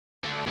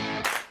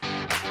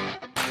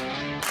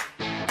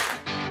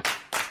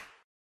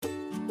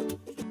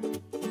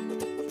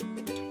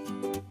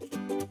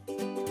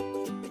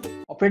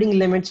operating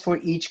limits for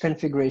each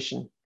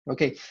configuration.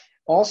 Okay.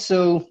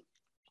 Also,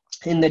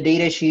 in the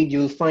data sheet,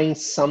 you'll find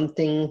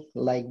something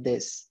like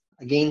this.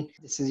 Again,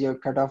 this is your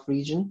cutoff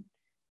region,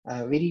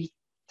 very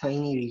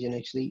tiny region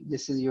actually.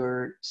 This is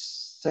your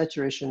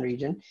saturation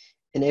region,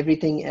 and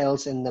everything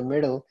else in the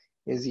middle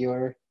is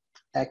your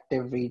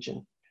active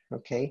region,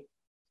 okay?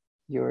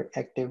 Your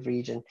active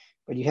region.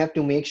 But you have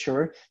to make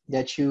sure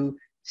that you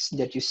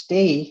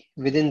stay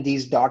within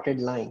these dotted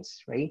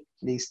lines, right?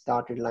 These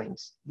dotted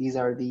lines. These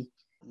are the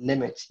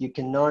limits. You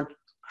cannot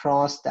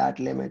cross that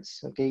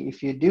limits, okay?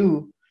 If you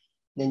do,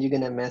 then you're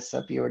gonna mess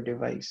up your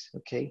device,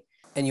 okay?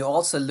 And you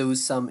also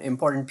lose some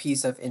important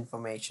piece of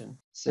information.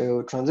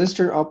 So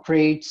transistor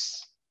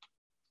operates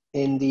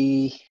in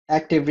the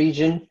active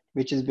region,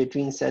 which is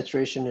between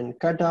saturation and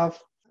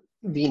cutoff.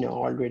 We know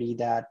already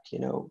that, you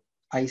know,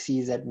 IC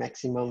is at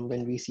maximum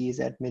when VC is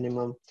at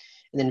minimum,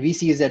 and then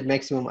VC is at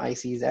maximum,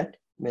 IC is at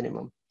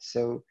minimum.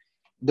 So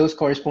those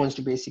corresponds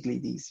to basically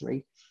these,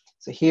 right?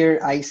 So here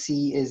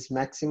IC is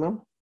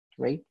maximum,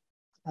 right?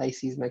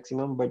 IC is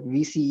maximum, but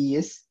VCE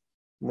is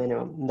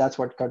minimum. And that's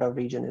what cutoff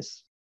region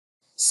is.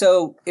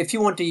 So if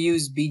you want to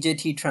use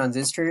BJT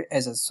transistor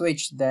as a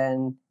switch,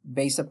 then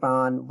based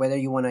upon whether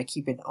you want to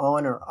keep it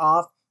on or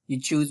off, you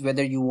choose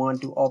whether you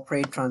want to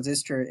operate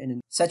transistor in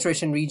a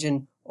saturation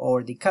region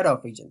or the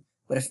cutoff region.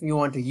 But if you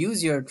want to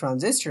use your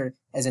transistor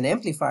as an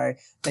amplifier,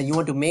 then you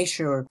want to make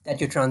sure that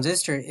your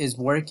transistor is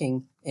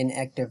working in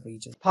active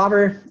region.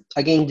 Power,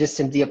 again, just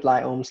simply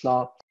apply Ohm's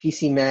law.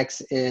 PC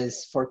max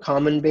is for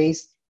common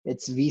base.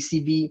 It's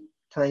VCB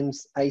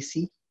times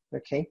IC,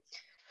 okay?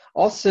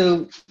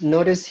 Also,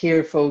 notice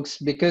here, folks,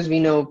 because we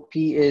know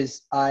P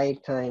is I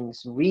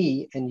times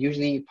V, and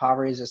usually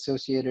power is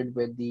associated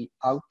with the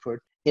output.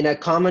 In a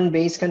common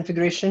base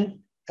configuration,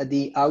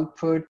 the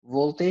output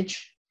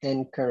voltage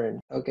and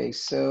current. Okay,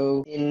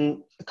 so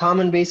in a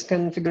common base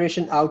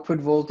configuration, output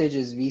voltage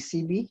is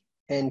VCB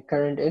and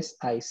current is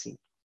IC.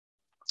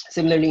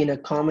 Similarly, in a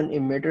common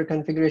emitter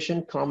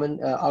configuration,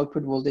 common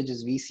output voltage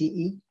is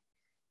VCE,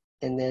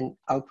 and then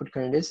output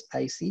current is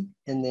IC,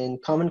 and then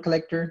common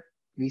collector,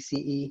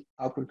 VCE,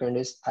 output current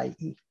is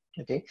IE,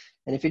 okay?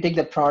 And if you take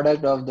the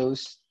product of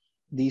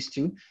these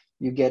two,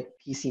 you get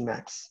PC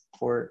max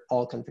for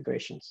all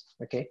configurations,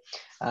 okay?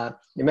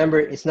 Remember,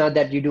 it's not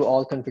that you do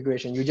all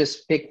configuration, you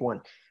just pick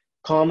one.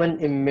 Common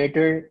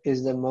emitter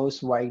is the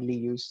most widely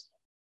used.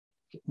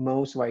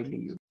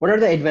 What are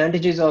the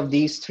advantages of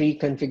these three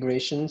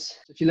configurations?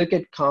 If you look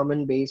at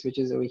common base, which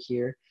is over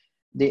here,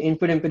 the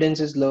input impedance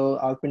is low,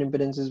 output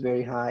impedance is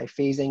very high,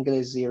 phase angle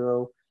is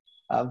 0,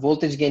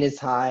 voltage gain is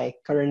high,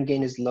 current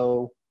gain is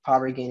low,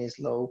 power gain is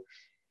low.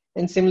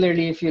 And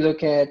similarly, if you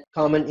look at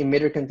common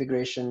emitter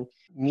configuration,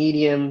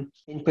 medium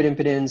input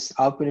impedance,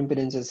 output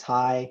impedance is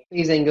high,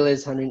 phase angle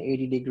is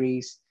 180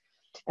 degrees,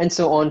 and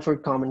so on for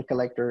common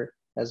collector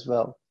as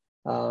well.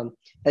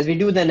 As we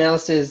do the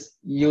analysis,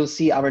 you'll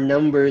see our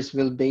numbers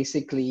will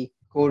basically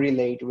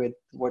correlate with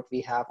what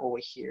we have over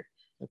here.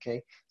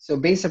 Okay, so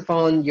based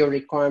upon your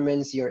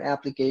requirements, your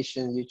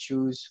application, you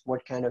choose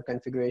what kind of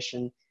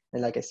configuration.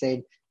 And like I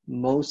said,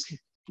 mostly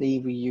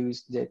we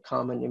use the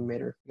common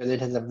emitter because it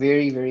has a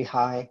very, very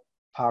high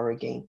power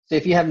gain. So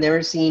if you have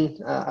never seen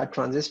a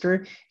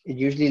transistor, it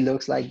usually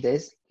looks like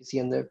this. You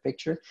see on the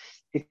picture.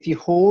 If you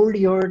hold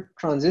your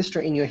transistor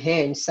in your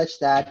hand such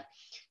that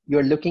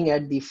you're looking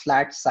at the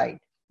flat side,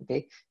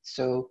 okay,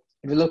 so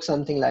it will look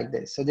something like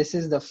this. So this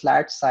is the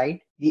flat side.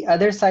 The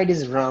other side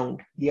is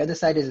round. The other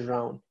side is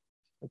round.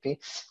 Okay,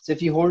 so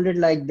if you hold it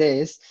like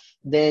this,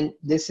 then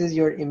this is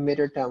your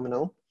emitter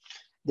terminal,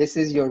 this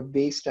is your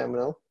base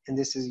terminal, and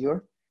this is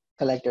your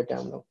collector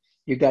terminal.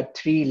 You got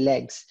 3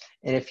 legs.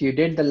 And if you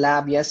did the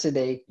lab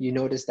yesterday, you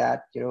noticed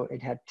that, you know,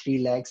 it had 3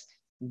 legs.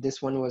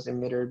 This one was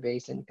emitter,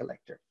 base, and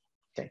collector.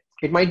 Okay,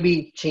 it might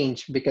be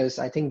changed because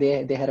I think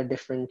they had a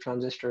different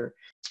transistor.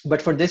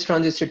 But for this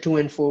transistor 2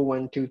 and 4,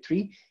 1, 2,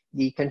 3,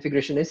 the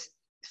configuration is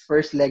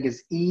first leg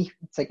is E,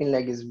 second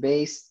leg is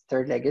base,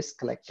 third leg is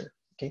collector.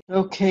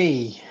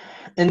 Okay,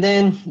 and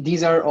then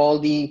these are all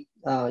the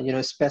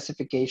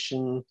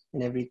specification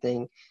and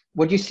everything.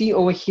 What you see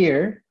over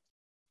here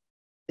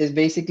is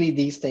basically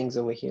these things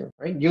over here,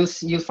 right?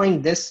 You'll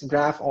find this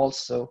graph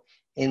also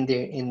in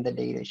the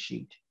data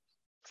sheet.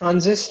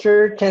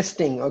 Transistor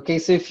testing. Okay,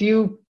 so if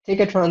you take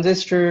a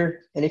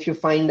transistor and if you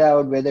find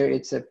out whether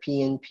it's a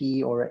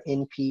PNP or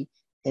an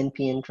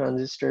NPN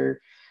transistor,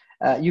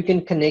 you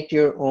can connect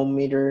your ohm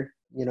meter.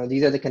 You know,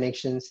 these are the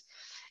connections,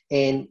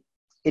 and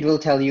it will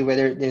tell you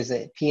whether there's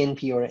a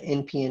PNP or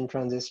an NPN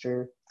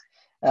transistor.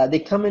 They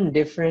come in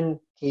different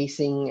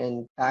casing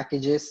and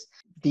packages.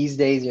 These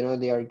days, you know,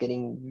 they are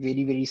getting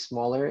very, very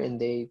smaller and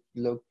they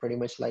look pretty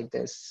much like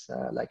this,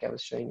 like I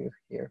was showing you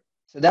here.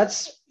 So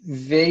that's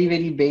very,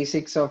 very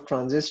basics of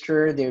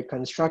transistor, their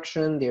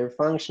construction, their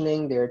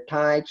functioning, their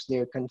types,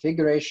 their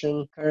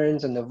configuration,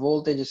 currents, and the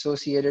voltage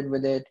associated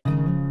with it.